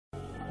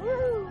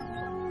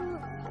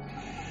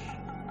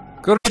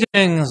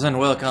Greetings and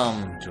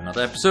welcome to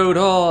another episode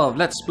of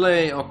Let's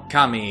Play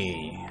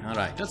Okami.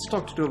 Alright, let's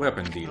talk to the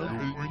weapon dealer.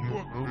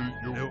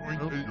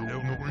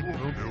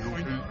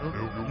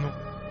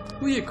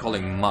 Who are you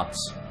calling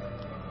Mutts?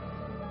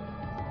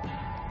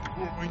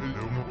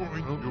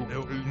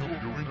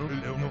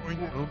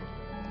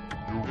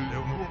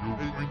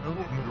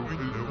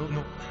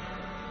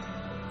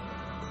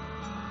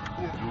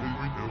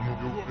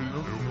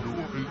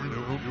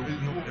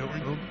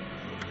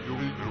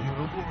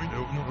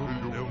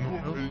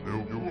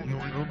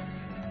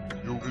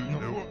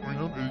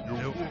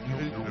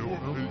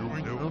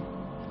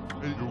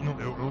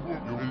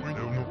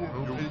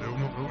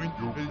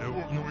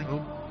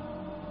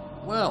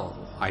 Well,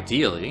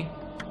 ideally.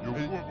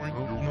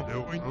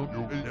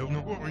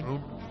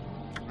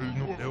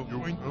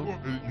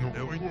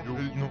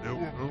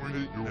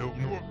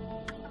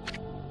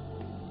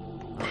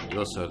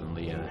 You're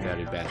certainly in a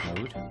very bad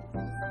mood.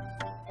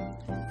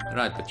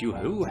 Right, but you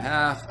do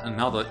have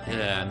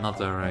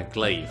another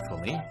glaive for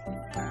me.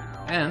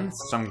 And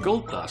some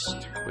gold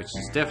dust, which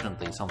is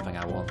definitely something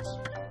I want.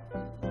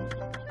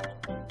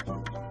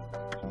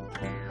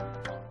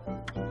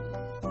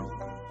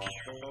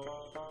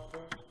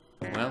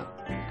 Well,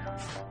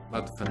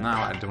 but for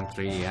now I don't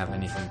really have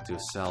anything to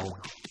sell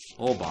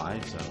or buy,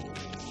 so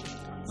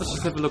let's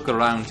just have a look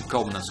around the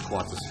commoner's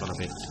quarters for a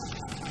bit.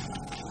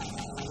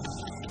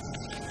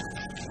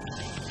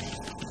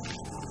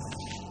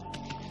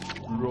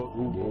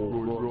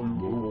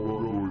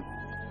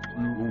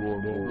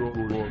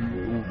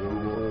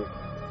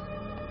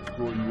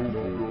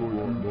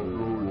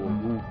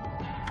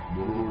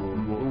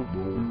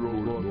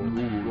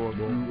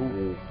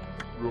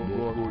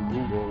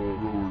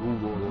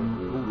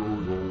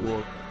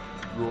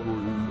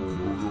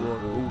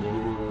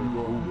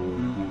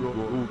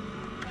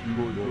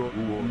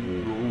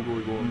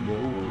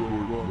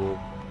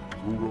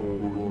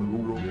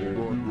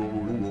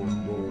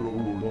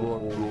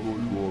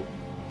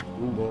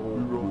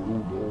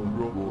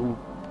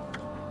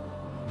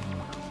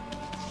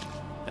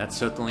 That's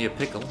certainly a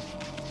pickle.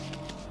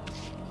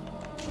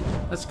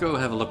 Let's go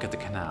have a look at the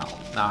canal.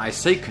 Now I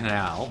say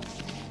canal,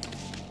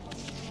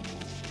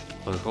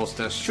 but of course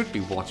there should be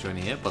water in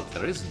here, but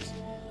there isn't.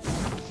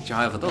 Which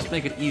however does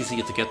make it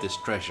easier to get this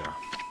treasure.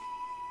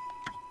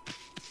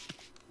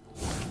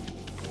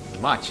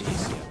 Much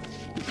easier.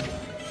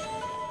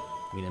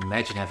 I mean,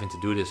 imagine having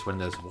to do this when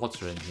there's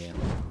water in here.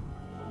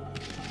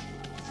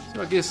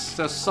 So I guess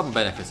there's some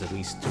benefits at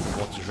least to the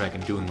water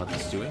dragon doing what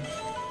it's doing.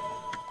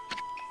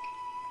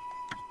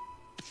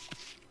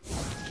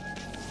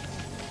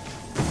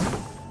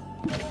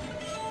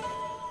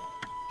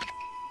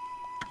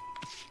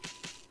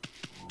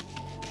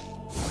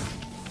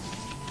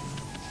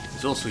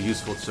 It's also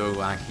useful so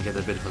I can get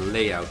a bit of a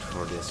layout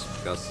for this,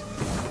 because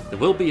there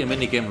will be a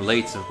minigame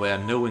later where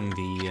knowing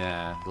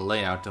the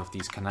layout of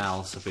these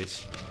canals a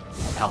bit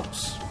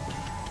helps.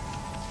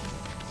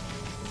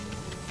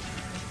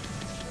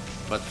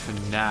 But for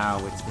now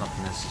it's not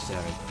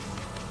necessary.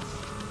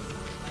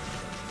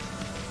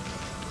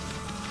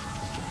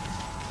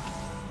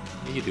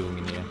 What are you doing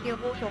in here?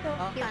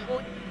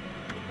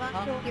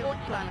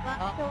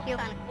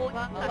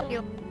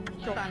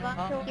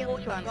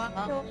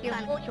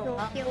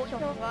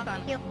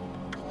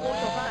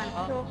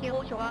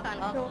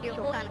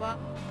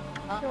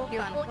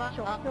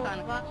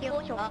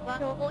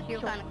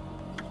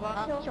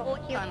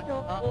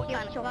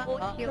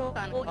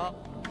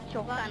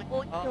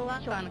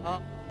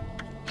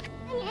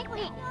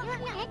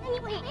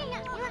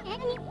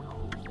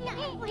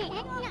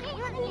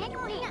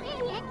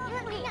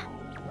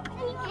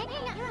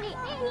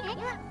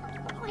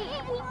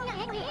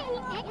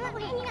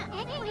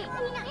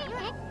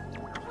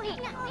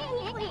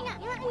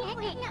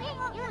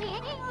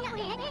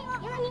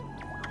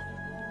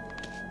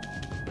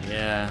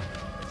 Yeah,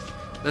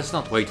 let's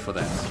not wait for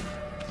that.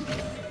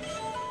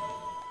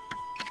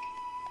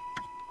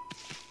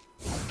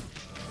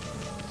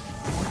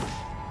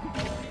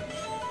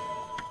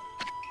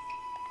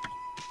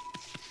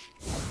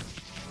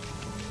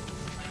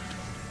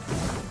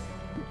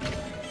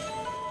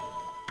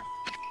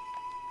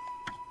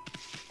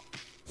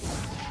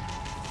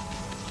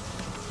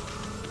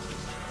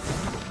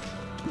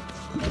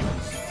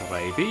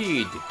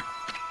 Bead.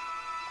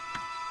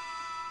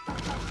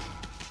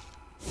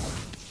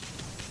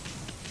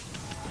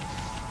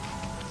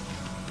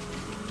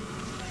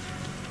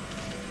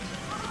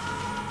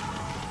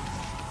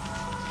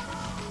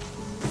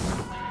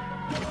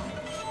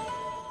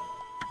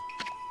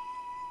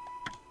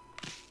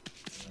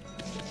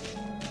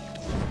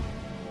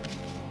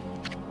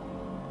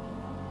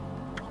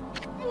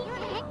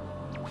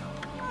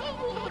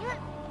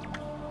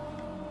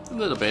 A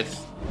little bit.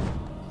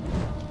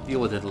 Deal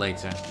with it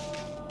later.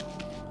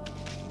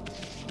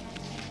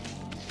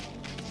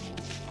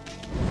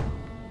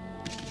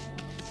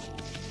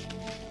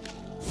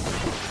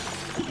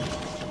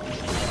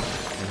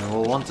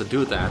 We'll want to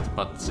do that,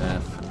 but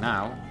for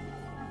now,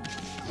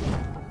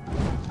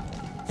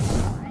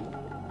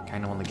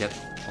 kind of want to get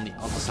on the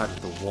other side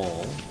of the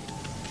wall.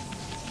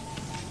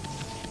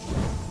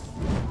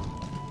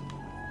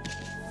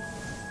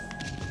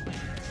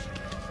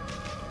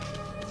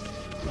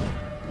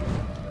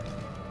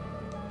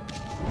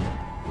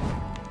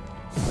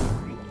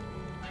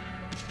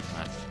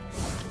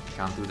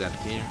 Can't do that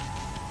here.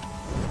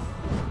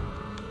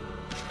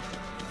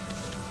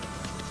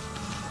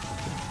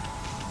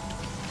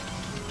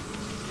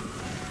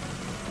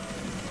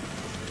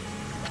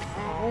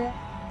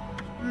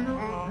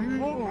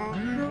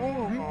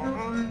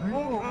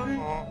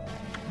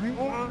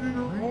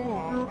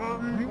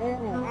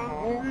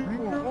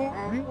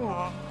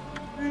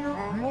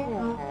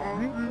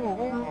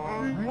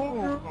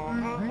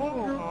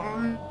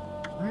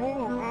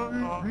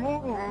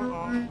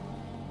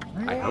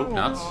 I hope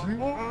not.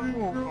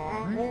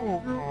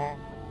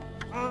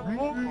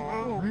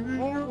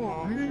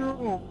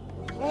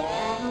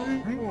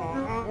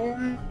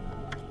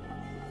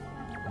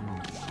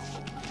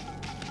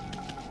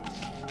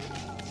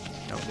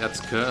 No, that's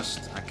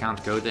cursed. I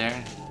can't go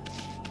there.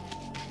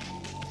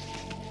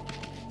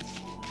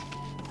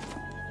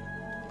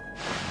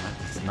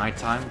 It's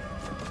nighttime,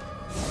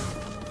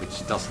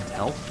 which doesn't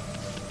help.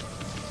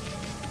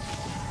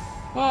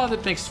 Well,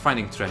 that makes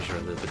finding treasure a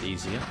little bit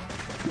easier.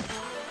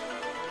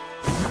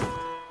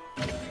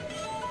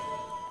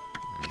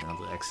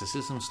 Another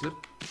exorcism slip.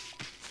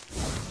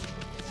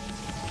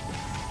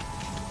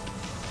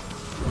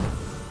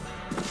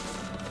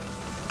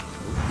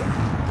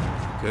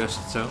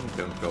 Cursed zone,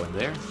 don't go in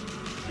there.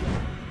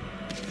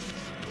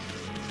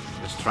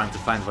 Just trying to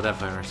find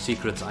whatever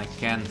secrets I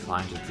can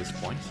find at this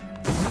point.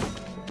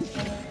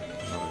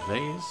 Another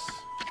vase.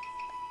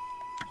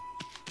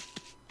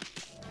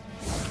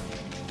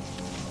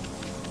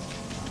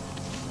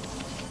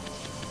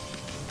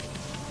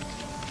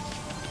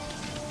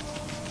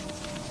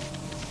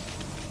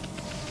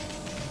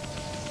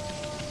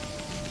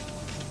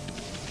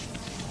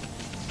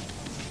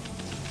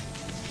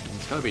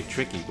 It's gonna be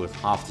tricky with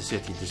half the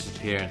city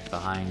disappeared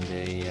behind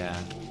the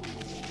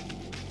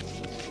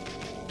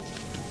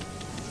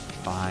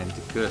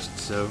cursed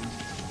zone.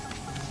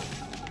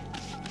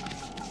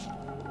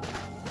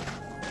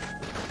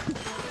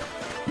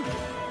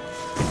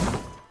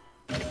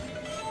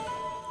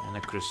 And a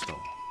crystal.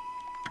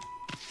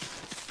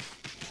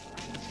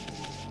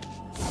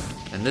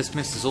 And this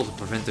mist is also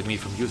preventing me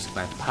from using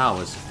my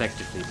powers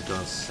effectively,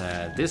 because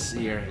this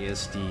here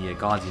is the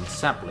Guardian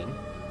Sapling,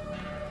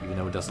 even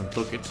though it doesn't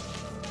look it.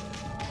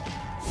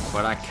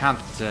 But I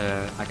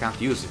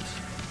can't use it.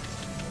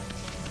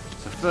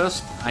 So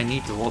first, I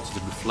need the water to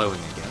be flowing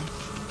again.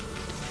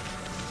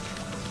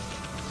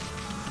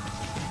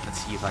 Let's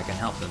see if I can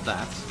help with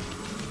that.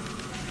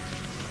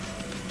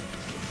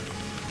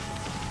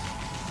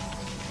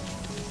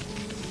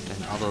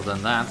 And other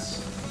than that,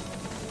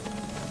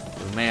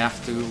 we may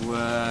have to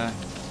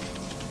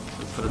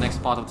look for the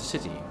next part of the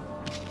city.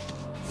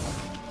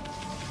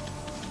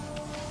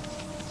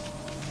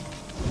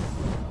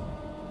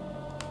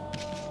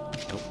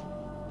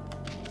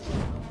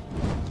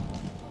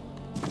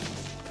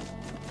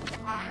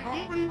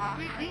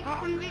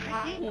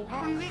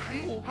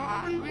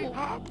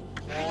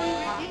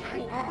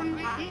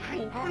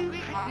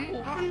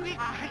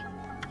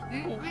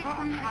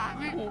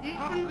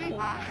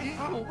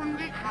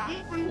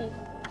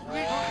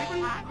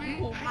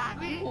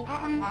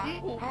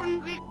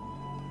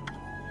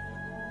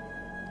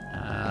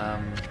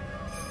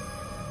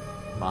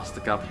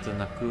 Master Captain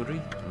Nakuri,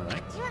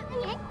 right?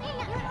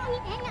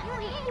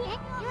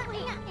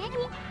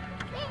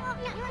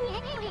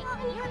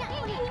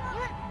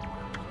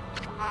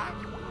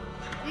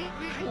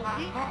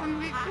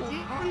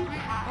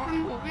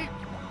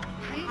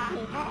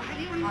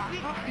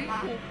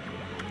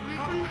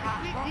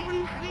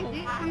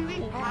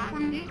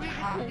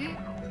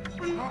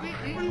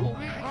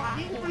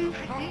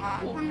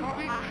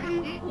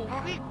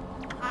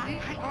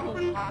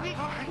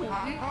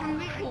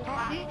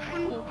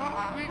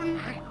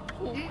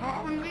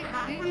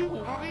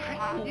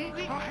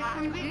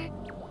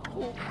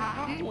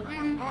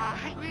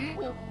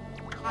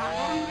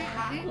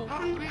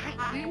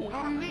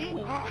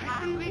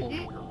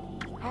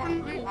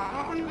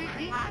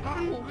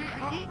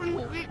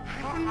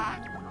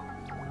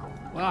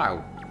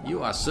 Wow,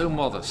 you are so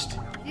modest.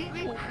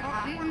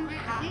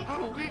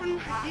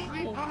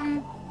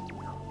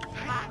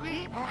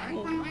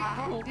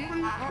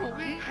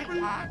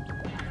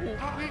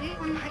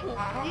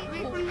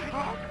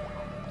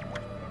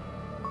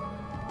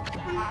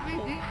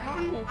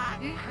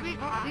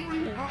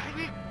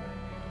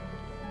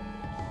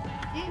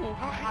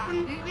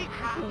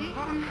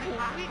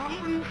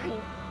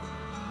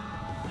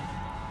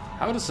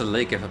 How does a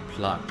lake have a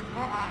plug?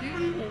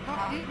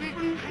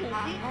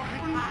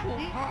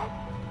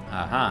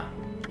 Aha.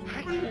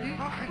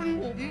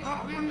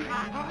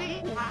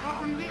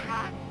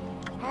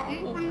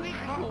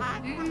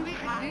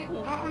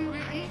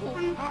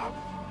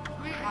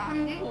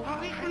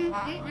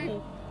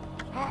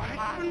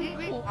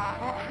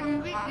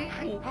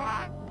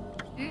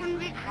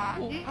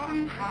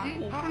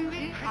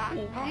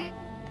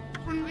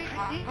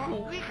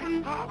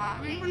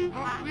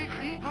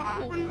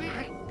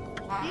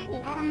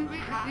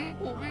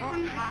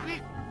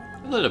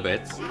 A little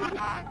bit.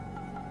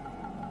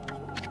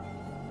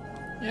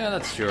 Yeah,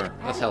 that's sure.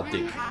 Let's help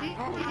dig.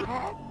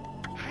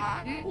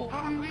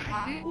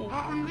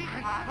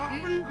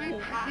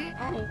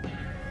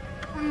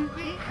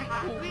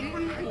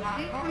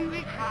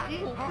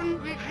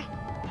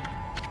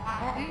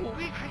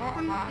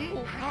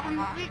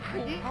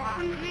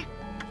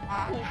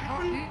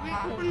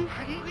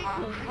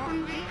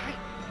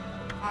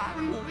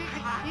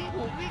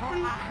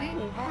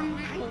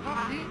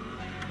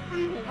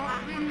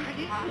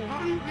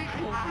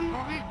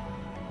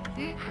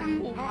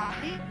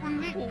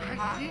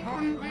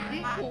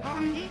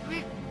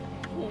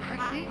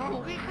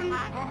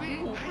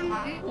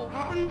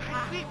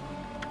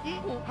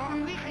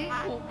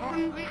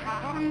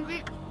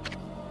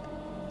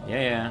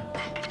 Yeah.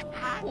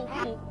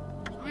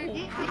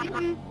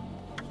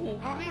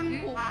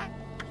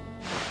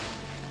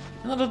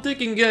 Another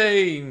digging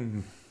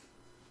game!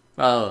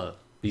 Well,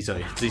 these are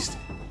at least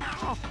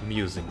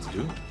amusing to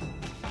do.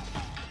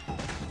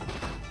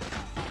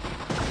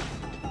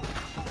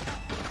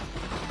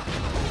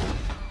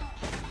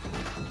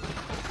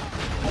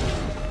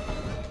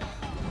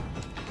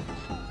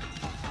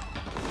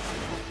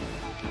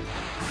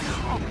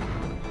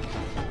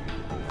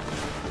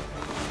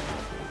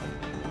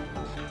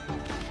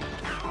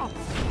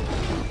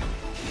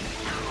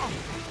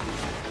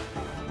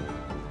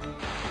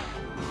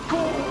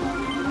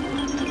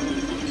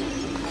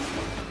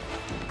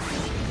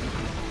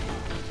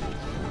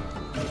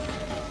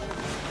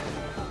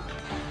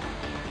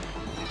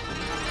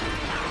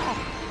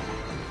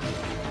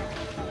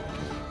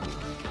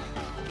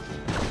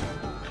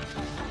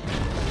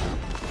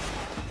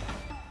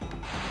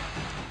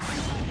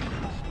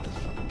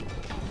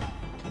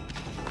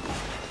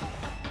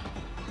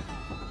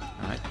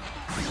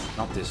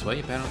 Not this way,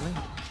 apparently.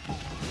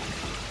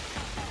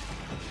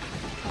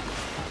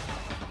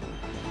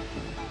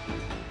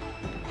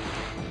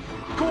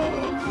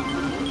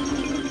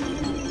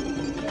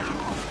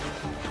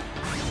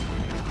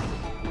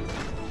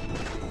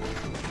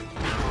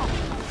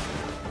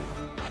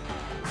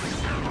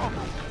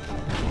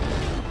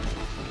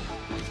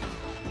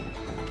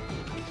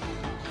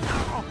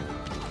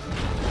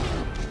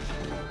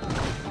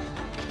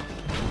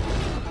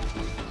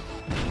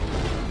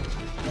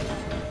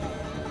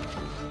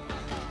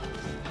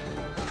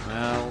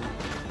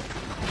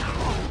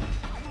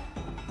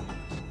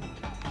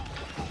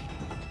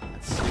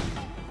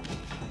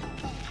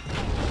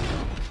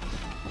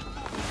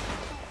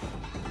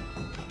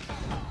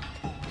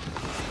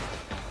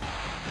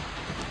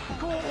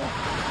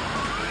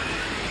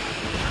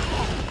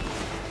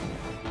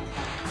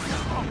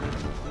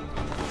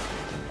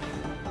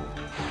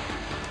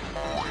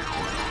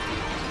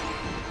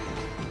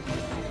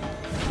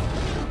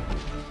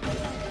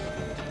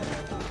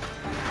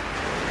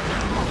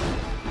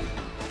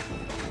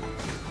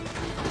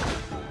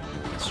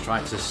 Try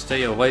to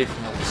stay away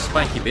from all the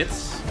spiky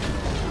bits.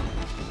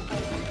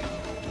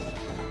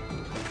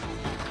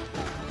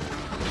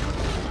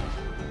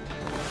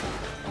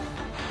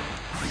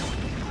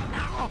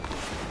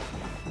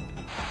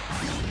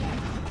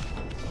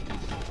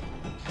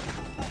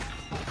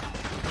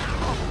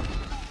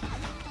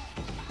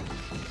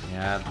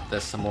 Yeah,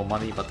 there's some more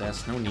money, but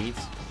there's no need.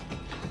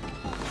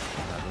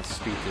 Let's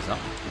speed this up.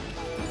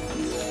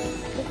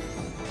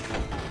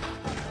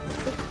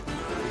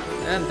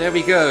 And there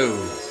we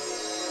go.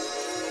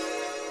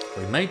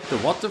 We made the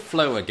water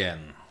flow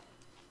again.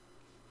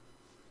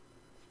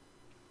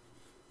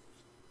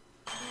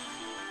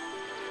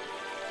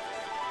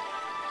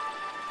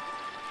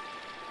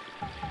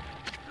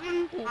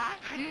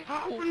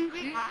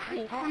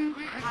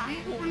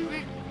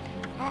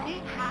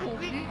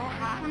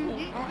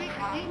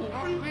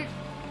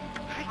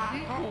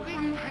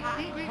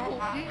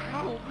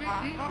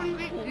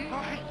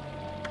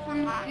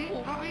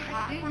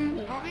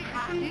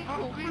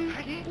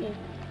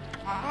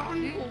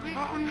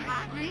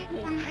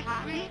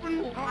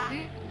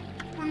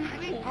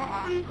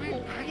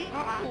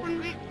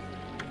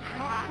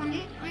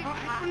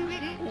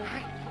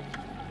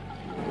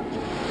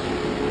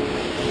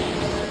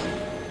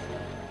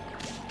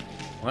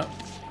 Well,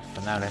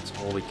 for now that's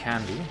all we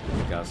can do,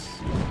 because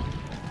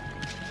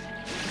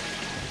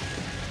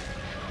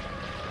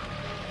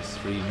there's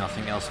really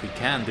nothing else we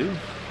can do.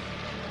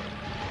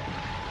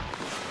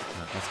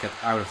 Let's get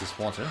out of this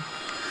water.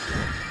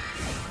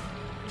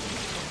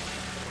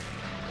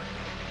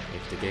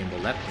 If the game will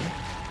let me.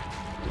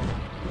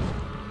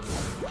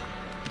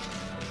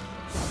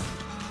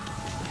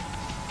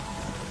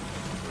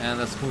 And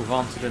let's move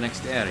on to the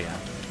next area.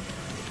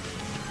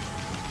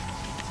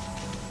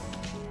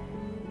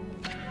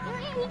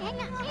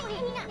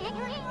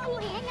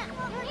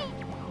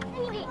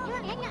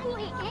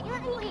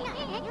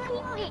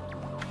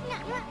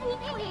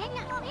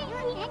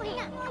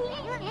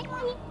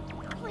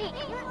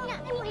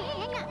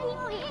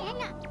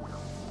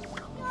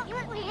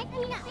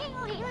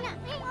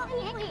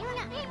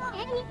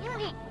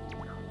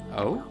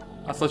 Oh?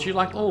 I thought you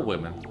liked all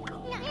women.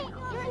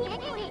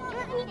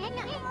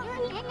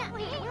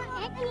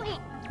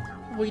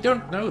 We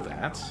don't know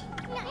that.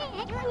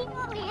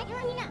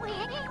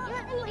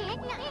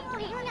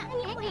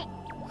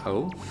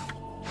 Oh?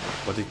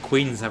 What did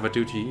queens ever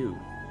do to you?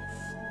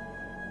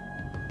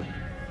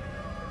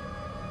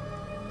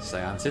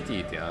 Saiyan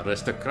City, the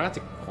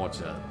aristocratic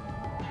quarter.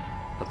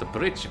 But the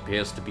bridge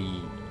appears to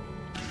be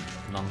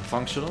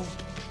non-functional.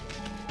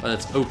 Well,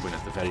 it's open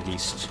at the very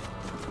least.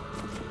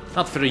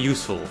 Not very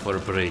useful for a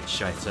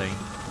bridge, I'd say.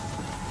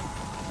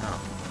 Oh.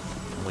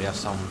 We have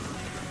some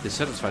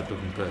dissatisfied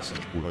looking person.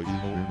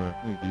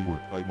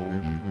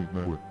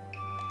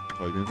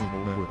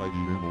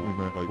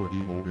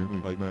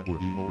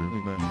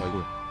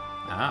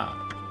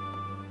 Ah.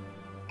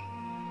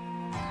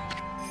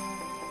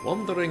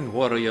 Wandering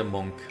warrior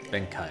monk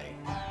Benkai.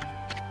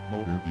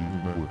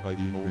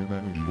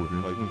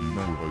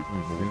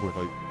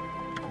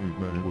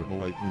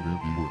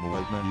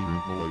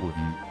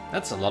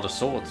 That's a lot of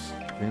swords.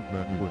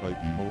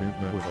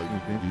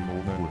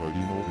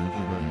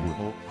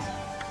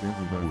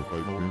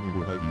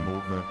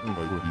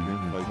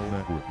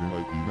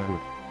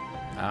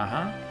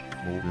 Uh-huh.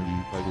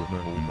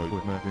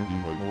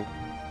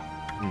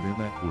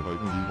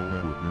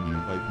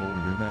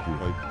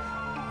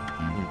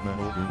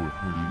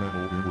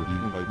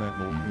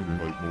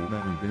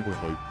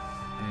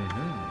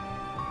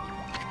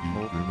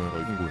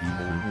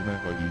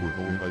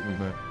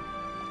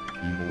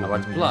 How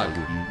about plug?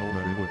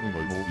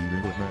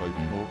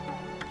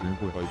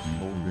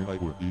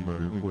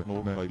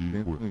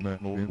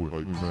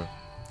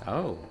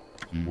 Oh.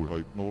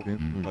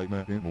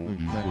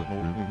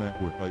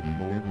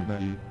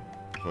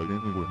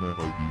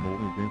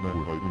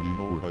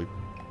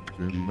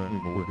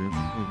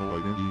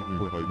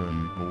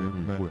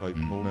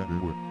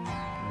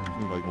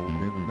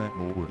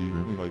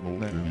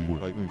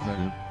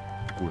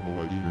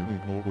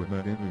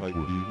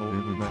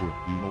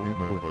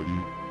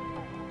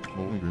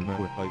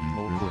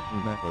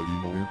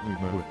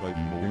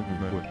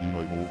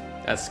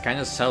 That's kind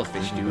of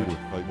selfish, dude.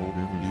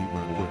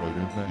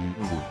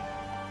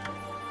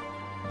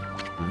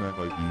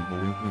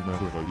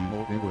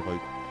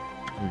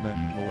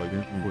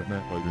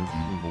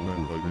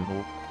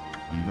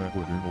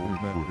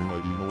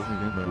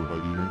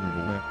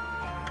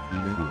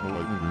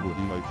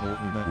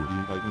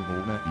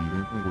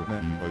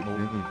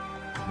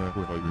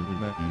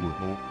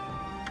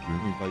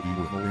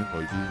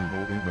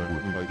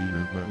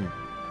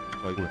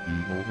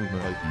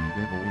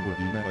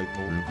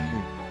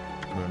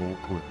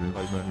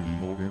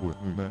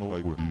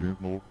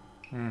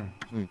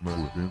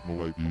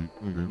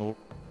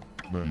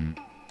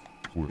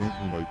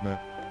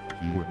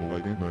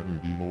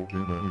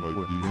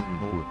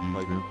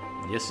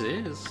 Yes, it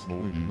is.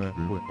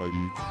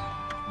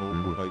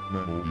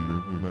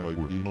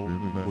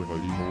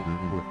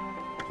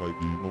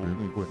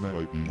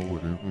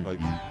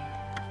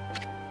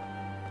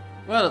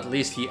 Well, at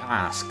least he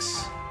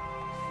asks.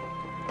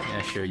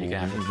 Yeah, sure, you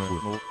can.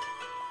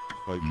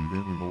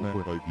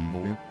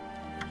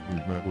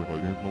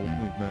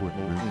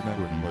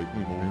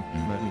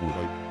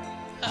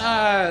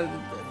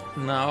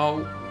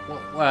 No.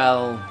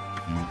 Well...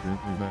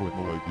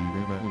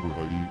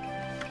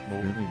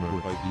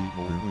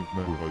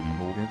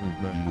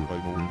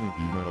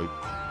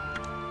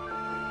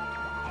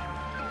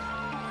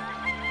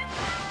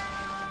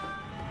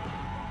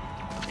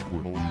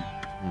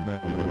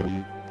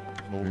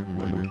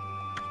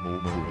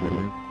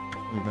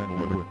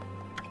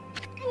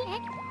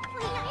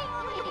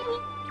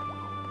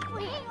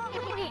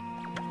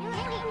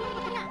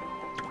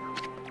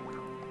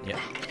 Yeah.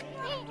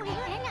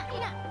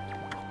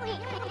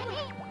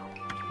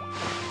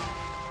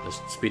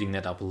 Just speeding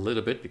that up a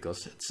little bit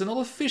because it's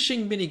another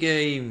fishing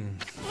minigame.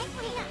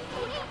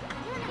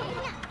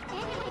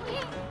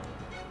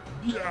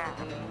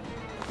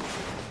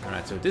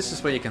 Alright, so this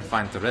is where you can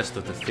find the rest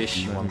of the fish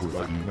you want to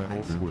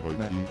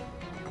find.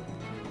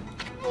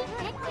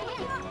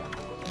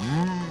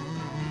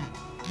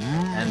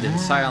 And in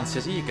Saiyan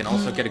City you can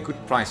also get a good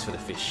price for the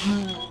fish.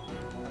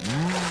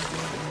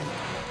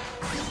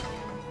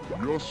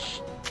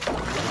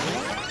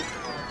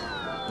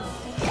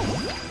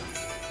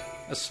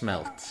 A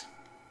smelt.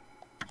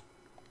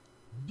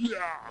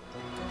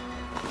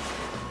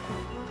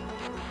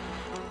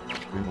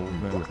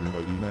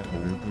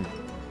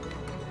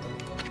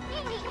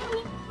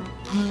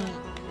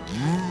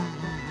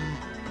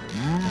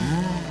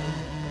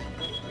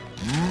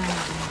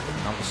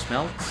 Another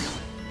smelt.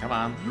 Come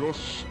on.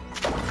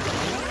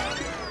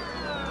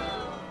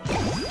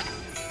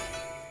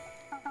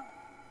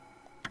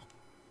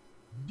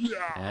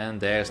 And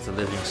there's the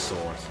living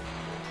sword.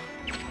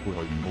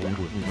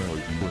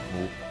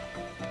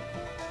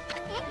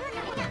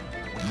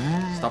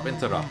 Stop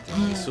interrupting,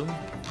 Issun.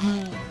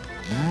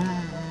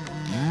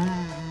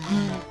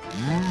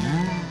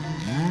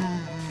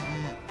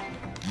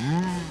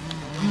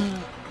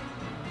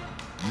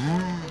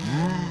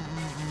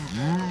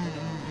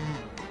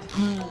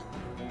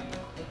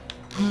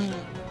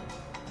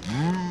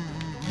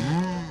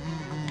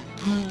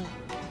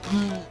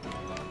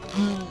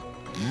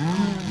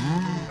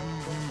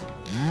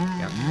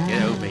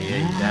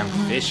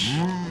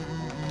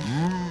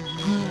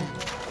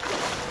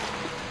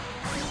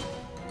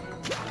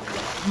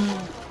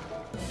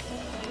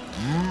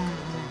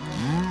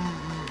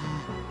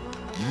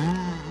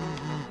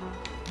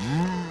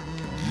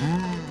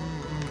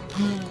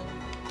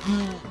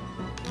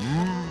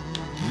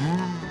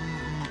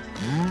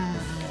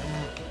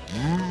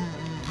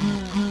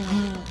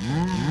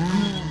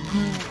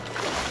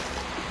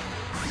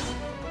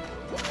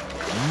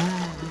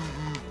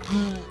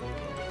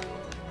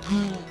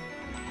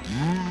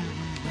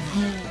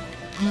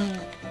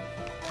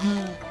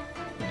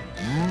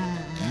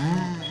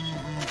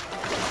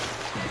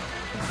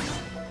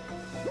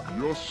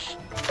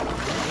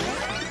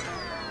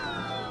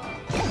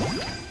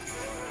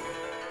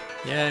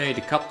 Yay,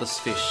 the cutlass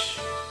fish.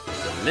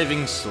 The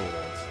living sword.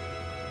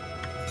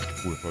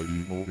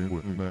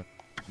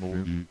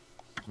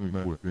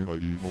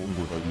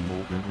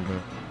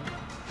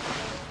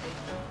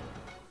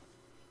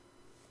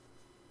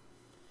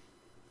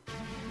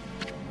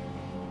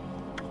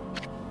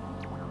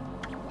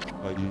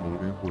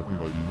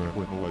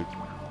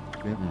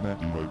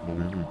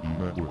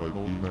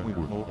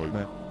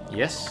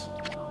 Yes?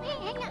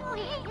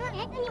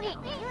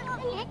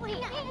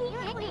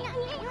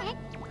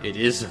 It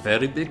is a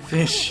very big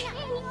fish.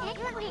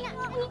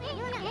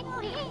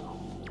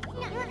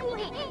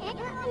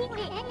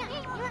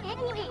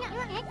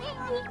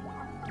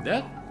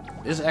 That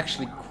is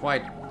actually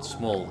quite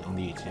small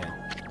indeed, yeah.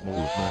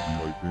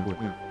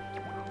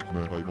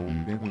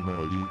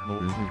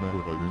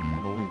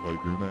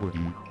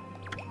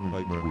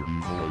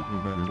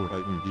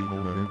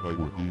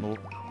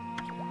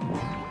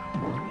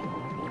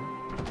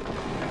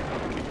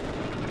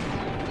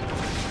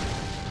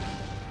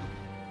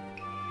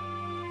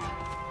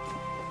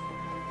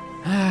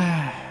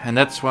 And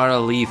that's where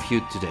I'll leave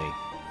you today.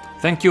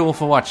 Thank you all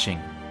for watching.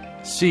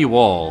 See you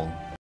all